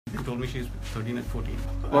She told me she's 13 and 14.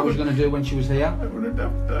 What was you going to do when she was here? I wouldn't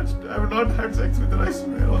have touched. I would not have had sex with her. I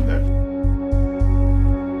swear on that.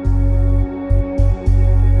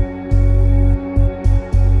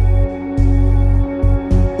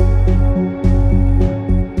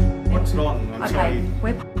 What's wrong? I'm sorry.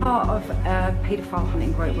 We're part of a paedophile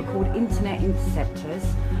hunting group. We're called Internet Interceptors,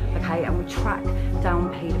 okay, and we track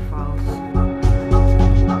down paedophiles.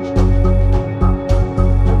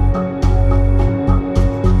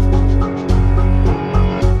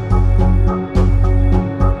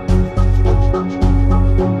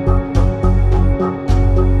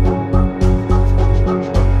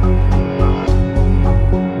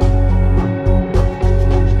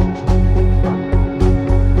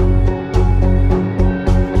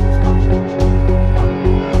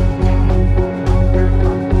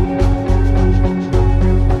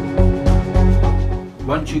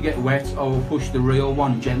 Once you get wet, I will push the real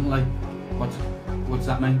one gently. What's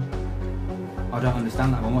that mean? I don't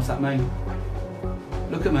understand that one. What's that mean?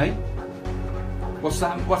 Look at me. What's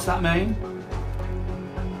that mean?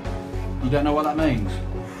 You don't know what that means?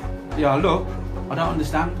 Yeah, look, I don't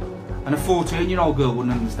understand. And a 14-year-old girl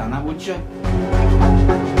wouldn't understand that, would she?